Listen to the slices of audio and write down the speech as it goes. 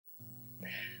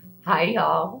Hi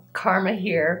y'all, Karma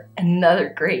here.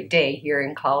 Another great day here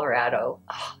in Colorado.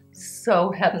 Oh,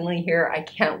 so heavenly here. I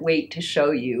can't wait to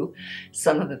show you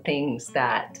some of the things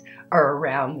that are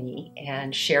around me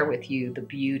and share with you the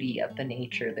beauty of the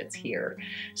nature that's here.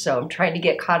 So I'm trying to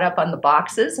get caught up on the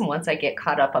boxes, and once I get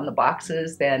caught up on the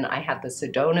boxes, then I have the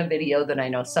Sedona video that I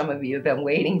know some of you have been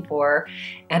waiting for,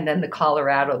 and then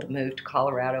the move to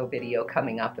Colorado video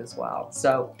coming up as well.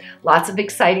 So lots of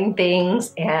exciting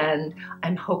things, and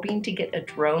I'm hoping to get a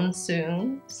drone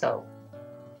soon, so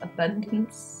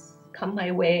abundance come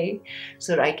my way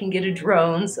so that I can get a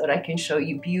drone so that I can show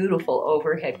you beautiful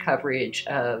overhead coverage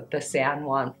of the San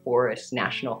Juan Forest,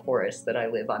 National Forest that I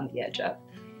live on the edge of.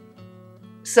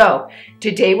 So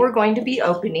today we're going to be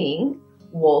opening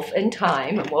Wolf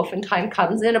Thyme, and Wolf Thyme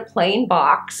comes in a plain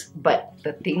box, but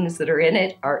the things that are in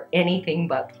it are anything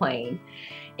but plain.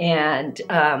 And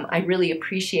I really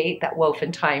appreciate that Wolf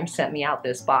Thyme sent me out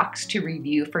this box to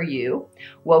review for you.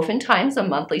 Wolf Thyme's a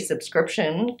monthly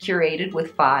subscription curated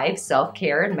with 5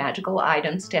 self-care and magical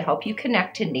items to help you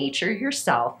connect to nature,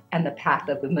 yourself, and the path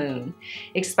of the moon.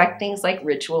 Expect things like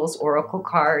rituals, oracle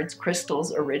cards,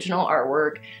 crystals, original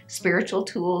artwork, spiritual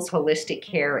tools, holistic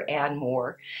care, and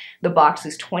more. The box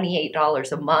is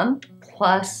 $28 a month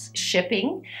plus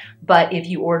shipping, but if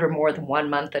you order more than 1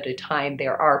 month at a time,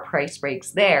 there are price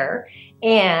breaks there.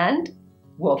 And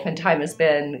Wolf Thyme has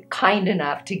been kind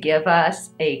enough to give us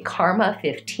a Karma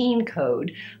 15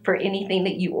 code for anything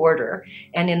that you order.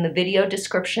 And in the video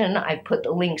description, I've put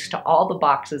the links to all the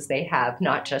boxes they have,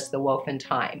 not just the Wolf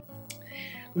Thyme.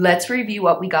 Let's review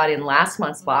what we got in last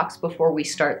month's box before we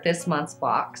start this month's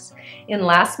box. In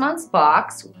last month's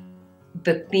box,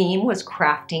 the theme was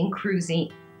crafting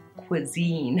cuisine.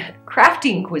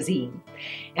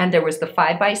 And there was the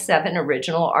 5x7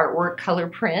 original artwork color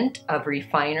print of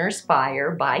Refiner's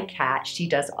Fire by Kat. She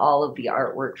does all of the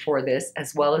artwork for this,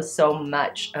 as well as so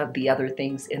much of the other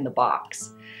things in the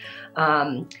box.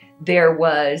 There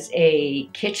was a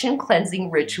kitchen cleansing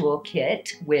ritual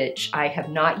kit, which I have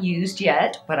not used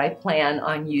yet, but I plan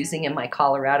on using in my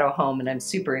Colorado home, and I'm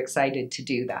super excited to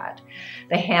do that.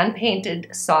 The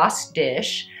hand-painted sauce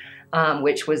dish,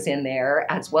 which was in there,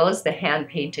 as well as the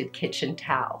hand-painted kitchen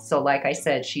towel. So like I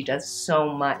said, she does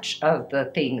so much of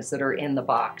the things that are in the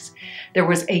box. There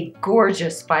was a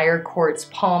gorgeous fire quartz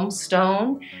palm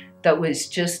stone that was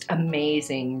just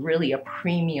amazing, really a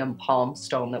premium palm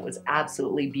stone that was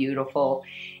absolutely beautiful.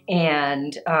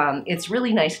 And it's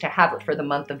really nice to have it for the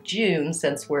month of June,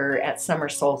 since we're at summer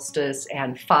solstice,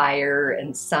 and fire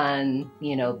and sun,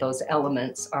 you know, those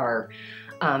elements are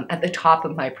at the top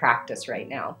of my practice right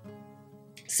now.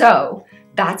 So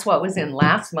that's what was in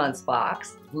last month's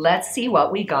box. Let's see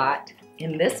what we got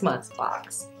in this month's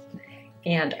box.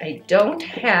 And I don't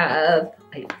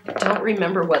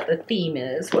remember what the theme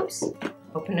is. Whoops,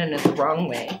 opening it the wrong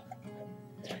way.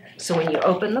 So when you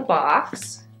open the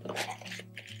box,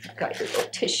 got your little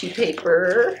tissue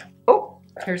paper. Oh,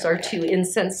 here's our 2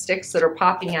 incense sticks that are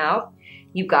popping out.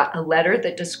 You've got a letter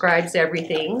that describes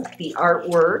everything, the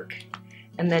artwork,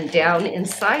 and then down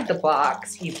inside the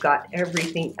box, you've got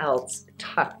everything else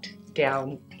tucked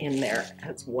down in there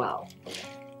as well.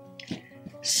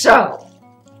 So,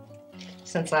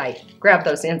 since I grabbed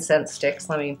those incense sticks,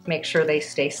 let me make sure they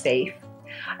stay safe.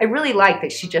 I really like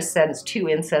that she just sends 2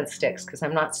 incense sticks, because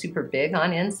I'm not super big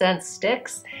on incense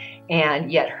sticks,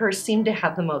 and yet hers seem to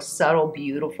have the most subtle,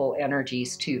 beautiful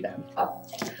energies to them. Oh,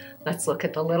 let's look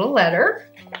at the little letter.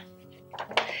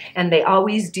 And they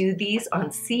always do these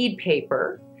on seed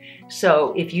paper.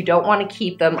 So if you don't want to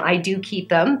keep them, I do keep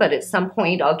them, but at some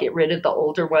point I'll get rid of the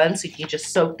older ones. So you can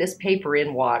just soak this paper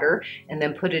in water and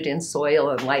then put it in soil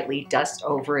and lightly dust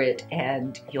over it,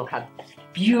 and you'll have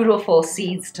beautiful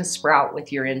seeds to sprout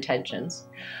with your intentions.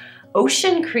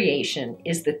 Ocean creation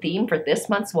is the theme for this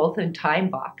month's Wolf Thyme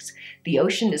box. The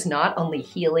ocean is not only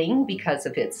healing because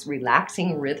of its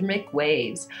relaxing rhythmic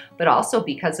waves, but also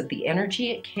because of the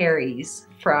energy it carries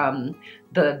from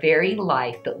the very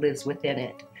life that lives within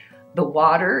it. The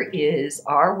water is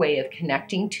our way of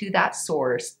connecting to that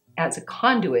source as a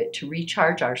conduit to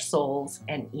recharge our souls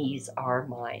and ease our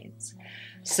minds.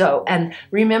 So, and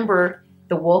remember,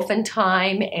 the Wolf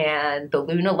Thyme and the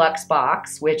LunaLux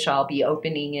box, which I'll be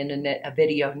opening in a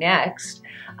video next,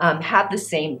 have the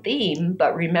same theme.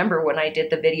 But remember, when I did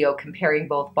the video comparing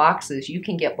both boxes, you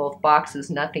can get both boxes.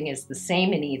 Nothing is the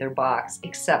same in either box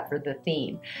except for the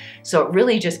theme. So it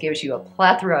really just gives you a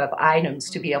plethora of items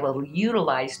to be able to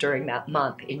utilize during that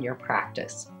month in your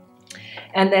practice.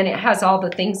 And then it has all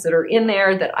the things that are in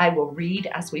there that I will read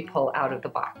as we pull out of the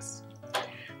box.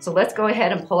 So let's go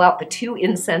ahead and pull out the 2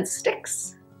 incense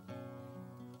sticks.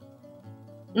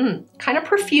 Kind of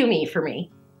perfumey for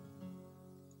me.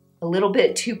 a little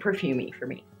bit too perfumey for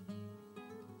me.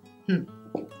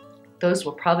 Those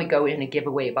will probably go in a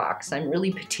giveaway box. I'm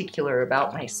really particular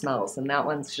about my smells, and that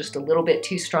one's just a little bit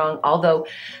too strong. Although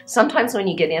sometimes when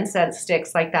you get incense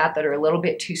sticks like that that are a little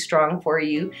bit too strong for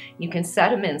you, you can set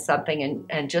them in something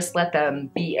and just let them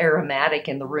be aromatic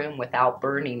in the room without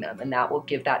burning them, and that will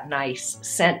give that nice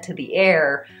scent to the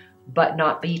air, but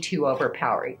not be too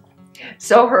overpowering.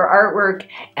 So her artwork,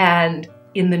 and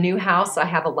in the new house, I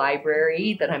have a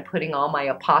library that I'm putting all my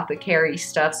apothecary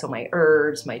stuff, so my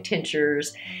herbs, my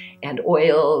tinctures, and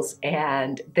oils,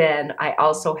 and then I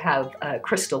also have a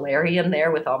crystallarium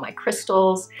there with all my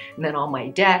crystals, and then all my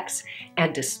decks,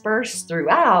 and dispersed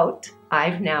throughout,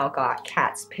 I've now got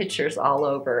Kat's pictures all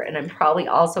over, and I'm probably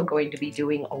also going to be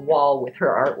doing a wall with her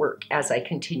artwork as I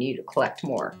continue to collect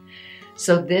more.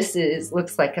 So this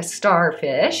looks like a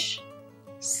starfish,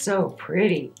 so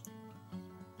pretty.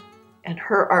 And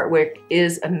her artwork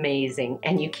is amazing,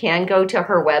 and you can go to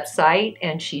her website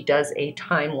and she does a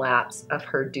time lapse of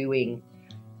her doing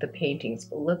the paintings.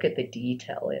 But look at the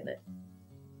detail in it.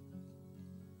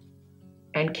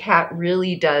 And Kat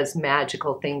really does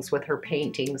magical things with her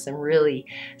paintings and really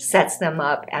sets them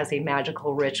up as a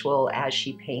magical ritual as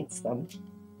she paints them.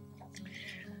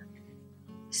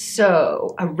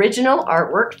 So, original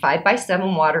artwork,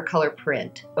 5x7 watercolor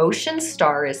print. Ocean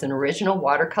Star is an original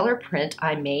watercolor print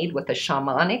I made with a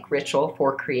shamanic ritual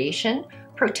for creation,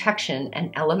 protection,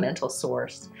 and elemental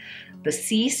source. The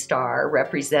sea star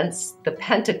represents the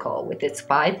pentacle with its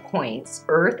 5 points,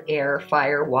 earth, air,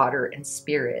 fire, water, and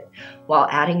spirit, while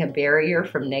adding a barrier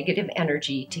from negative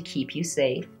energy to keep you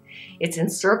safe. It's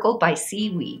encircled by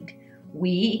seaweed.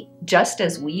 Just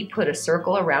as we put a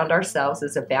circle around ourselves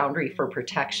as a boundary for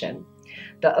protection.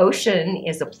 The ocean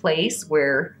is a place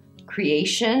where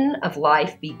creation of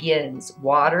life begins,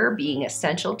 water being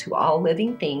essential to all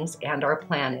living things and our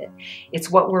planet. It's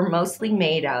what we're mostly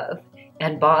made of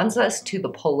and bonds us to the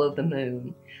pull of the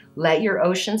moon. Let your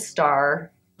ocean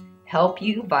star help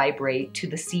you vibrate to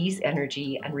the sea's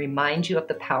energy and remind you of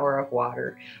the power of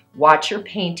water. Watch your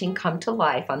painting come to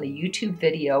life on the YouTube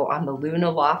video on the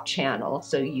LunaLux channel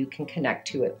so you can connect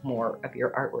to it more of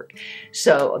your artwork.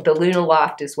 So the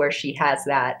LunaLux is where she has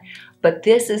that. But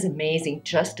this is amazing.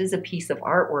 Just as a piece of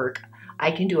artwork,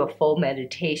 I can do a full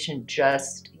meditation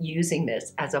just using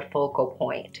this as a focal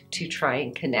point to try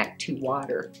and connect to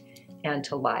water and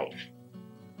to life.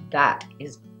 That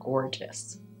is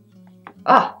gorgeous.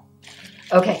 Ah,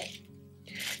 okay.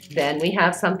 Then we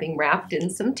have something wrapped in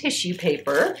some tissue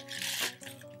paper.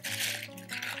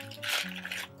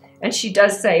 And she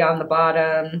does say on the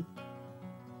bottom,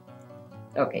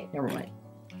 okay, never mind.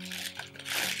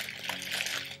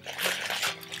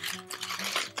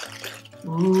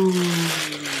 Ooh.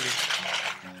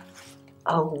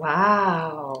 Oh,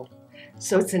 wow.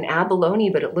 So it's an abalone,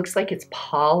 but it looks like it's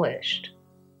polished.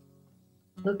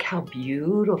 Look how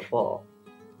beautiful.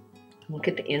 Look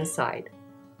at the inside.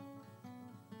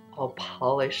 All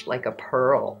polished like a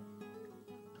pearl.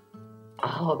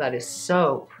 Oh, that is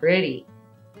so pretty.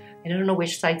 I don't know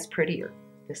which side's prettier.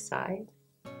 This side?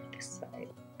 This side?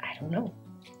 I don't know.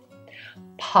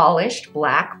 Polished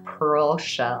black pearl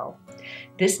shell.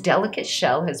 This delicate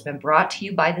shell has been brought to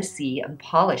you by the sea and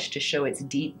polished to show its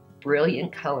deep,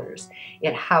 brilliant colors.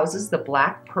 It houses the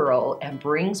black pearl and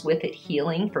brings with it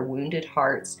healing for wounded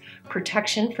hearts,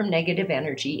 protection from negative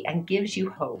energy, and gives you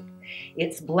hope.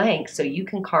 It's blank, so you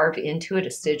can carve into it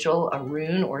a sigil, a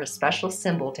rune, or a special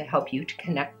symbol to help you to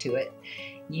connect to it.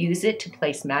 Use it to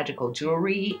place magical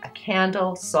jewelry, a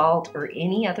candle, salt, or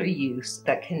any other use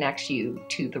that connects you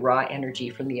to the raw energy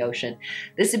from the ocean.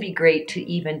 This would be great to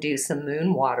even do some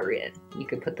moon water in. You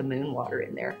could put the moon water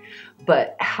in there.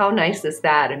 But how nice is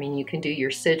that? I mean, you can do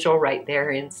your sigil right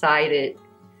there inside it,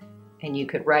 and you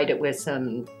could write it with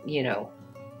some, you know,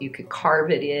 you could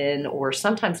carve it in, or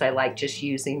sometimes I like just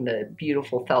using the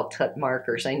beautiful felt tip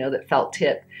markers. I know that felt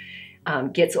tip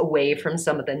gets away from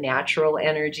some of the natural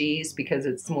energies because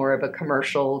it's more of a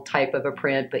commercial type of a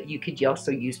print, but you could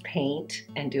also use paint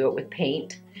and do it with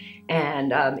paint.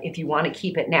 And if you want to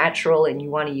keep it natural and you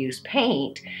want to use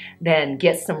paint, then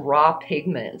get some raw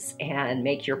pigments and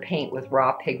make your paint with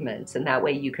raw pigments. And that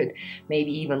way you could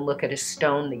maybe even look at a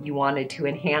stone that you wanted to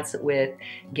enhance it with,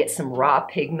 get some raw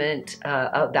pigment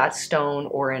of that stone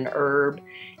or an herb,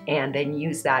 and then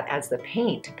use that as the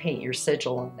paint to paint your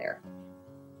sigil on there.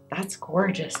 That's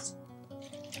gorgeous.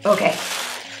 Okay.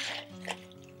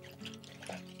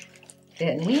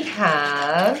 Then we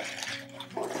have,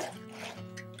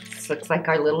 this looks like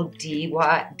our little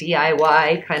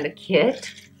DIY kind of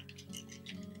kit.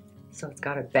 So it's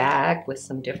got a bag with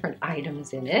some different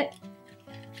items in it.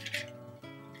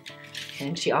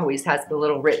 And she always has the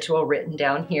little ritual written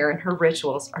down here, and her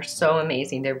rituals are so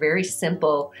amazing. They're very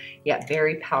simple, yet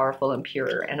very powerful and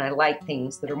pure. And I like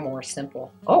things that are more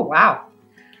simple. Oh, wow.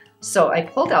 So I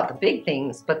pulled out the big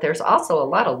things, but there's also a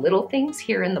lot of little things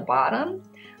here in the bottom.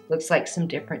 Looks like some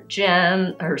different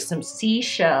gems or some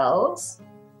seashells.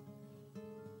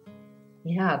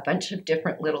 Yeah, a bunch of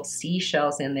different little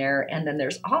seashells in there. And then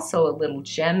there's also a little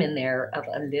gem in there of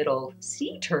a little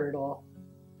sea turtle.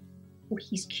 Oh,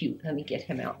 he's cute. Let me get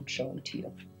him out and show him to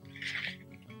you.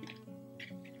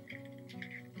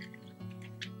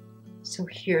 So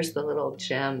here's the little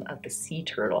gem of the sea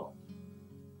turtle.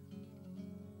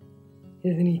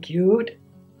 Isn't he cute?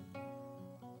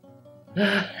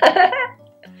 That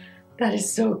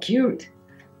is so cute.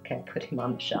 Okay, put him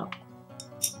on the shelf.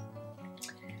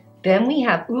 Then we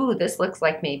have, ooh, this looks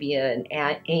like maybe an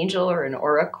angel or an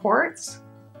aura quartz.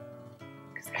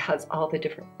 It has all the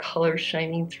different colors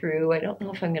shining through. I don't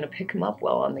know if I'm going to pick them up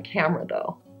well on the camera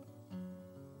though.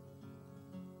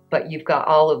 But you've got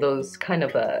all of those kind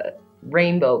of a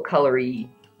rainbow colory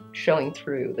showing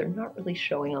through. They're not really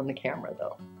showing on the camera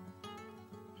though.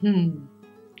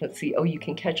 Let's see. Oh, you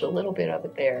can catch a little bit of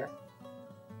it there.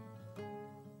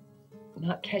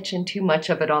 Not catching too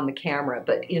much of it on the camera,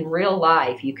 but in real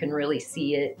life you can really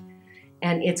see it.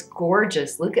 And it's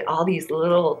gorgeous. Look at all these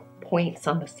little points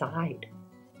on the side.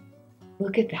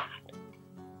 Look at that.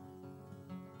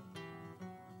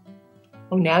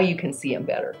 Oh, now you can see them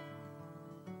better.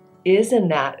 Isn't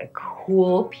that a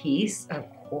cool piece of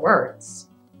quartz?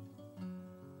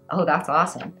 Oh, that's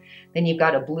awesome. Then you've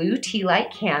got a blue tea light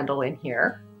candle in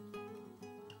here.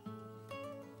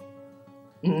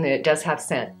 And it does have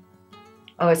scent.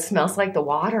 Oh, it smells like the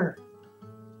water.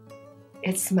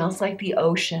 It smells like the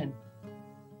ocean.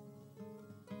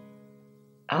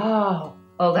 Oh,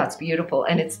 that's beautiful.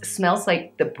 And it smells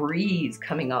like the breeze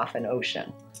coming off an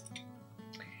ocean.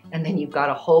 And then you've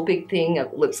got a whole big thing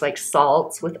of, looks like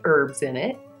salts with herbs in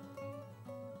it.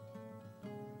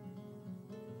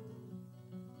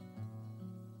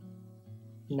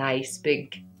 Nice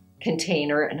big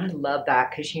container. And I love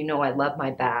that because you know I love my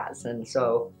baths. And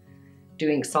so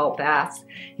doing salt baths.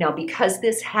 Now, because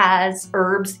this has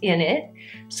herbs in it,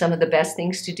 some of the best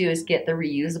things to do is get the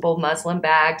reusable muslin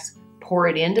bags, pour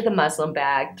it into the muslin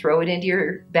bag, throw it into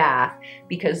your bath,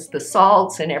 because the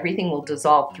salts and everything will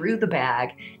dissolve through the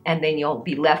bag, and then you'll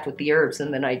be left with the herbs.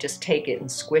 And then I just take it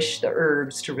and squish the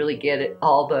herbs to really get it,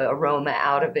 all the aroma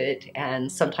out of it,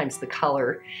 and sometimes the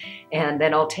color. And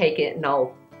then I'll take it and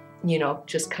I'll, you know,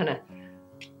 just kind of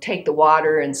take the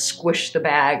water and squish the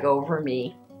bag over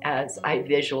me as I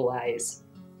visualize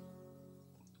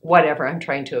whatever I'm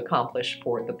trying to accomplish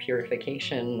for the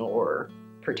purification or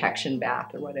protection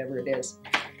bath or whatever it is.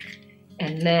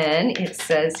 And then it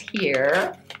says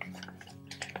here,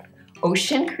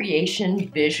 Ocean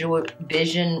Creation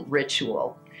Vision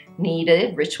Ritual.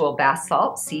 Needed ritual bath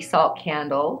salt, sea salt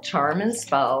candle, charm and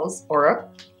spells,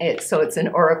 so it's an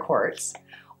aura quartz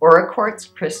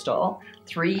crystal,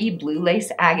 3 blue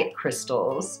lace agate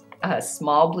crystals, a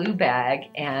small blue bag,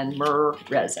 and myrrh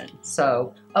resin.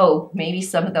 So, oh, maybe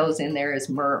some of those in there is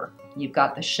myrrh. You've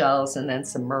got the shells and then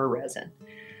some myrrh resin.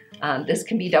 This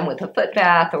can be done with a foot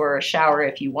bath or a shower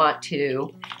if you want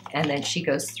to. And then she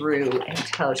goes through and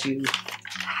tells you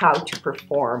how to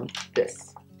perform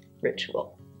this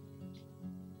ritual.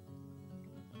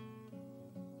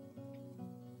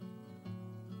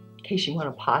 In case you want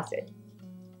to pause it.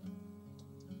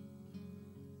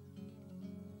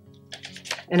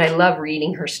 And I love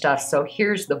reading her stuff, so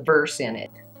here's the verse in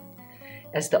it.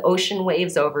 As the ocean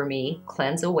waves over me,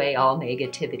 cleanse away all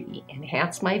negativity,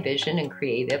 enhance my vision and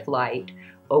creative light,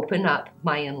 open up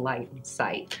my enlightened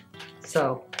sight.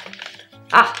 So,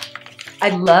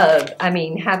 I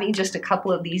mean, having just a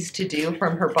couple of these to do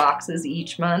from her boxes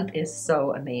each month is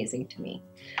so amazing to me.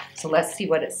 So let's see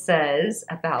what it says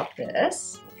about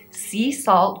this. Sea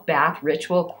Salt Bath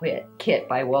Ritual Kit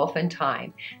by Wolf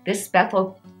Thyme.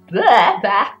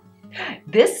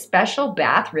 This special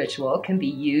bath ritual can be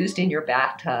used in your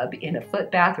bathtub, in a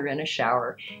foot bath, or in a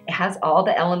shower. It has all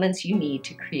the elements you need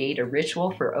to create a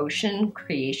ritual for ocean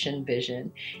creation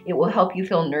vision. It will help you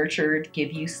feel nurtured,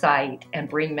 give you sight, and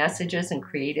bring messages and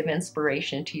creative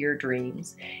inspiration to your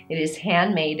dreams. It is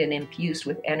handmade and infused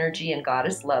with energy and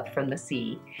goddess love from the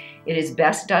sea. It is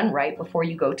best done right before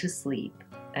you go to sleep.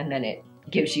 And then it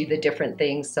gives you the different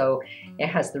things. So it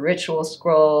has the ritual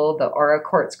scroll, the aura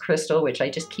quartz crystal, which I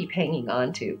just keep hanging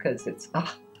on to because it's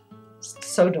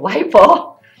so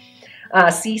delightful.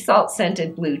 Sea salt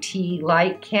scented blue tea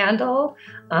light candle,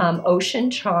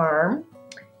 ocean charm,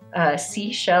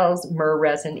 seashells, myrrh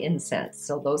resin incense.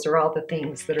 So those are all the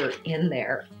things that are in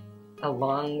there.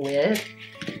 along with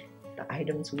the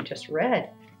items we just read.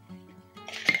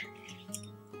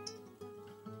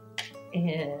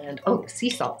 And, oh, sea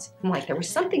salts. I'm like, there was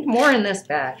something more in this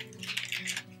bag.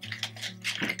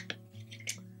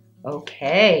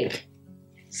 Okay,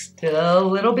 still a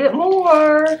little bit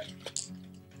more.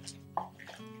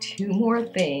 2 more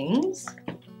things.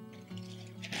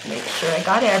 Make sure I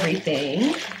got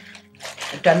everything.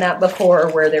 I've done that before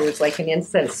where there was like an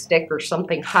incense stick or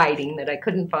something hiding that I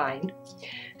couldn't find.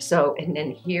 So, and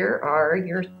then here are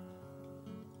your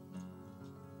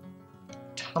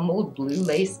tumbled blue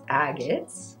lace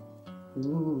agates.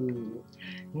 Ooh,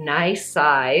 nice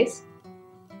size.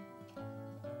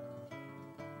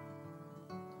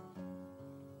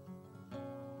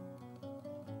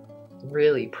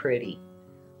 Really pretty.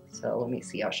 So let me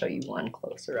see, I'll show you one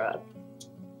closer up.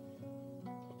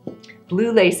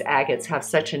 Blue lace agates have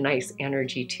such a nice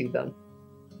energy to them.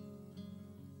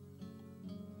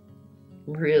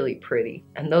 Really pretty.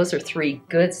 And those are 3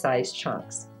 good sized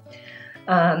chunks.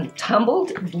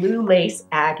 Tumbled blue lace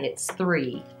agates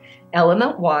 3.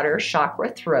 Element water,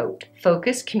 chakra throat,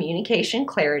 focus, communication,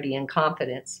 clarity, and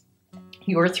confidence.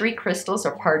 Your 3 crystals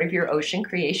are part of your ocean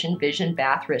creation vision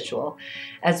bath ritual,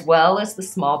 as well as the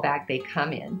small bag they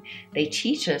come in. They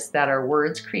teach us that our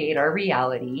words create our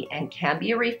reality and can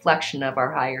be a reflection of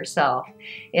our higher self.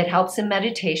 It helps in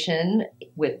meditation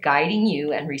with guiding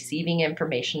you and receiving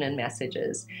information and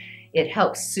messages. It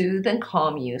helps soothe and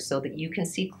calm you so that you can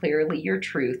see clearly your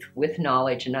truth with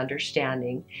knowledge and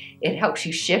understanding. It helps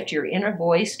you shift your inner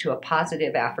voice to a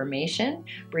positive affirmation,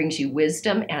 brings you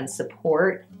wisdom and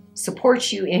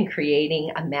supports you in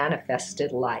creating a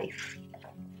manifested life.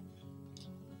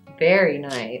 Very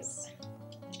nice.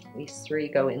 These 3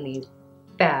 go in the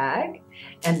bag,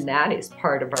 and that is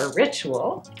part of our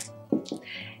ritual.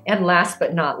 And last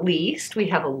but not least, we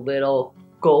have a little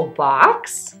gold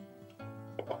box.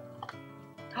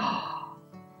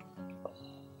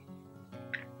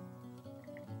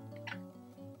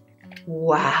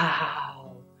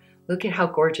 Wow, look at how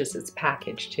gorgeous it's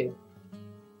packaged too.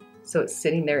 So it's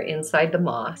sitting there inside the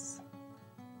moss.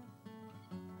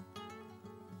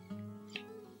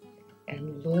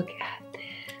 And look at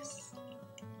this.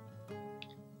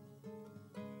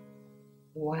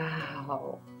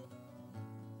 Wow.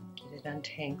 Get it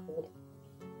untangled.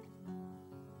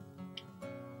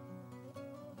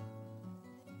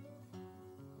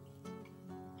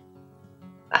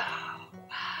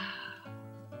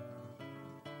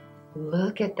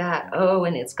 Look at that. Oh,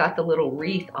 and it's got the little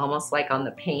wreath almost like on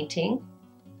the painting.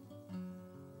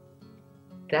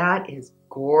 That is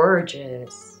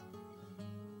gorgeous.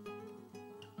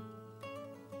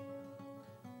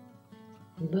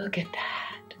 Look at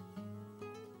that.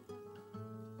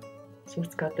 So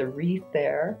it's got the wreath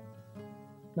there.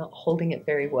 Not holding it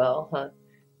very well, huh?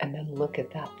 And then look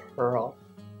at that pearl.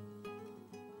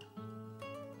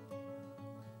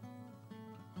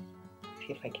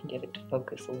 See if I can get it to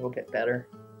focus a little bit better.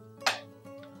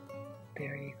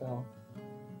 There you go.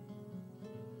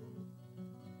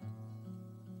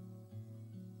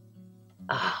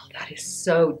 Oh, that is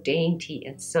so dainty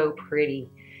and so pretty.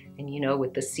 And you know,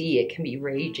 with the sea, it can be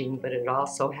raging, but it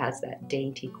also has that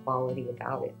dainty quality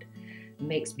about it. It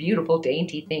makes beautiful,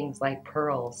 dainty things like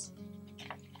pearls.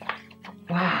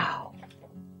 Wow.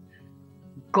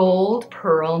 Gold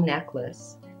pearl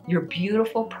necklace. Your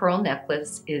beautiful pearl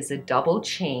necklace is a double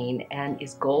chain and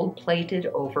is gold plated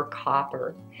over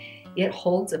copper. It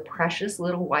holds a precious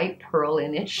little white pearl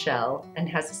in its shell and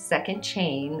has a second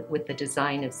chain with the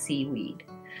design of seaweed.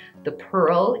 The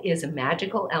pearl is a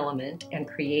magical element and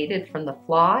created from the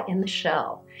flaw in the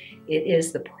shell. It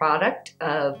is the product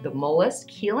of the mollusk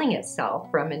healing itself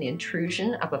from an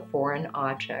intrusion of a foreign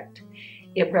object.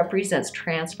 It represents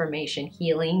transformation,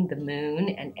 healing, the moon,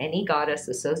 and any goddess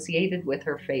associated with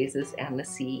her phases and the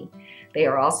sea. They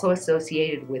are also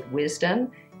associated with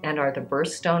wisdom and are the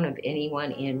birthstone of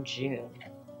anyone in June.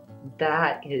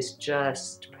 That is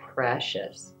just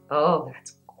precious. Oh,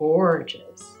 that's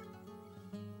gorgeous.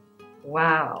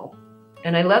 Wow.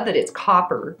 And I love that it's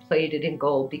copper plated in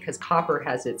gold because copper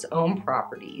has its own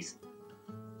properties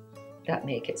that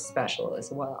make it special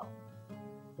as well.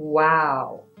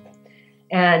 Wow.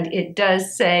 And it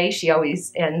does say, she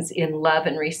always ends in love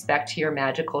and respect to your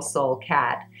magical soul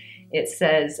cat. It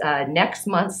says, next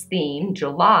month's theme,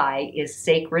 July, is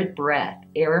sacred breath,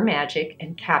 air magic,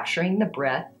 and capturing the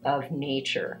breath of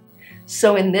nature.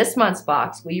 So in this month's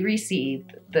box, we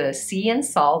received the Sea and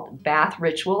Salt Bath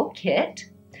Ritual Kit,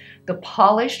 the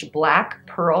polished black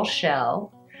pearl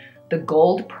shell, the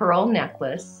gold pearl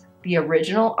necklace, the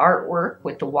original artwork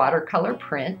with the watercolor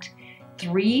print,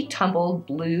 3 tumbled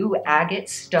blue agate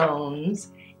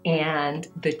stones, and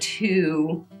the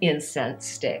 2 incense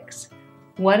sticks.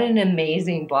 What an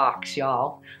amazing box,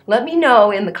 y'all. Let me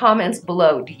know in the comments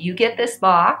below, do you get this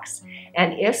box?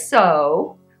 And if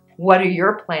so, what are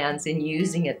your plans in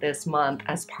using it this month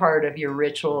as part of your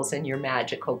rituals and your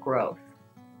magical growth?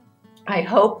 I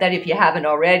hope that if you haven't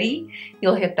already,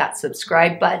 you'll hit that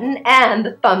subscribe button and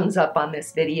the thumbs up on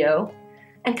this video.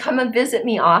 And come and visit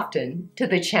me often to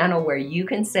the channel where you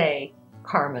can say,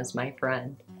 Karma's my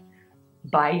friend.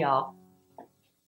 Bye, y'all.